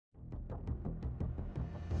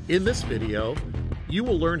In this video, you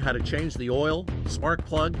will learn how to change the oil, spark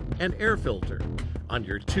plug, and air filter on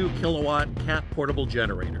your 2 kilowatt Cat portable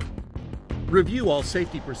generator. Review all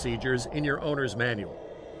safety procedures in your owner's manual.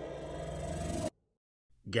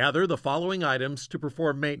 Gather the following items to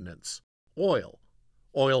perform maintenance: oil,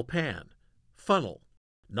 oil pan, funnel,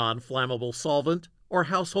 non-flammable solvent or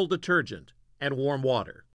household detergent, and warm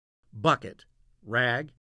water, bucket,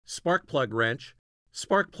 rag, spark plug wrench,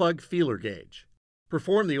 spark plug feeler gauge.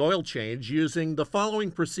 Perform the oil change using the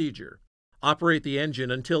following procedure. Operate the engine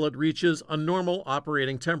until it reaches a normal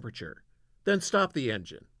operating temperature. Then stop the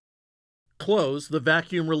engine. Close the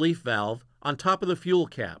vacuum relief valve on top of the fuel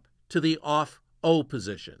cap to the off O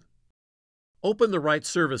position. Open the right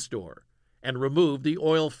service door and remove the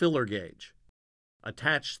oil filler gauge.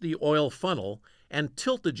 Attach the oil funnel and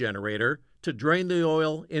tilt the generator to drain the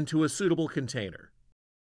oil into a suitable container.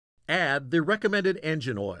 Add the recommended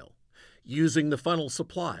engine oil, using the funnel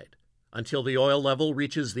supplied, until the oil level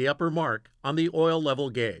reaches the upper mark on the oil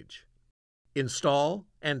level gauge. Install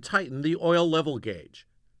and tighten the oil level gauge.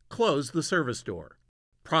 Close the service door.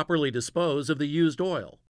 Properly dispose of the used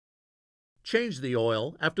oil. Change the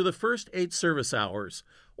oil after the first 8 service hours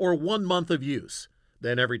or 1 month of use,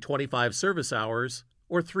 then every 25 service hours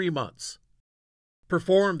or 3 months.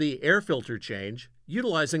 Perform the air filter change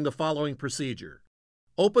utilizing the following procedure.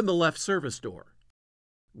 Open the left service door.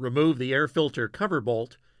 Remove the air filter cover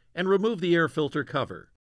bolt and remove the air filter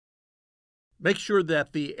cover. Make sure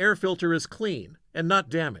that the air filter is clean and not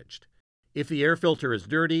damaged. If the air filter is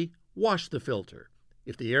dirty, wash the filter.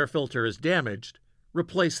 If the air filter is damaged,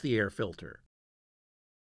 replace the air filter.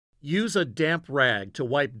 Use a damp rag to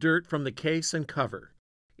wipe dirt from the case and cover.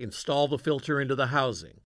 Install the filter into the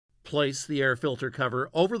housing. Place the air filter cover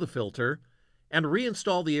over the filter and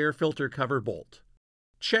reinstall the air filter cover bolt.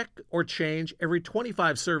 Check or change every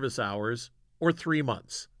 25 service hours or 3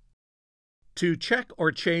 months. To check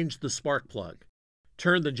or change the spark plug,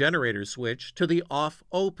 turn the generator switch to the off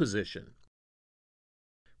O position.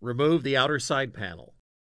 Remove the outer side panel.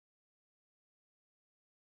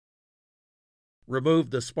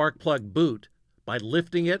 Remove the spark plug boot by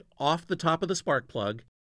lifting it off the top of the spark plug,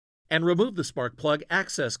 and remove the spark plug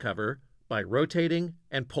access cover by rotating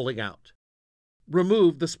and pulling out.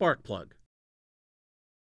 Remove the spark plug.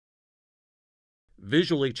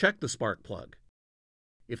 Visually check the spark plug.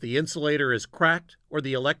 If the insulator is cracked or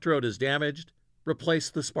the electrode is damaged,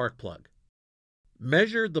 replace the spark plug.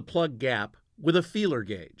 Measure the plug gap with a feeler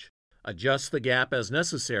gauge. Adjust the gap as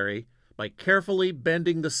necessary by carefully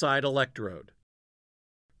bending the side electrode.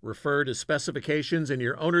 Refer to specifications in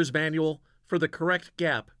your owner's manual for the correct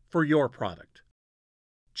gap for your product.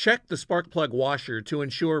 Check the spark plug washer to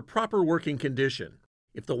ensure proper working condition.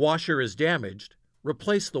 If the washer is damaged,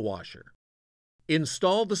 replace the washer.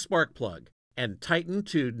 Install the spark plug and tighten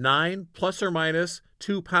to 9 plus or minus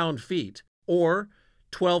 2 pound-feet or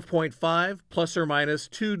 12.5 plus or minus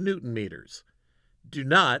 2 Newton meters. Do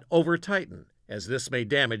not over-tighten, as this may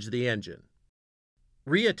damage the engine.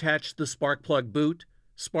 Reattach the spark plug boot,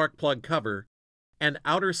 spark plug cover, and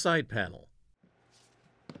outer side panel.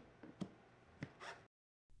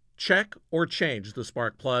 Check or change the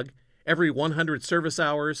spark plug every 100 service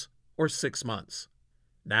hours or 6 months.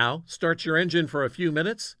 Now, start your engine for a few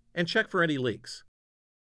minutes and check for any leaks.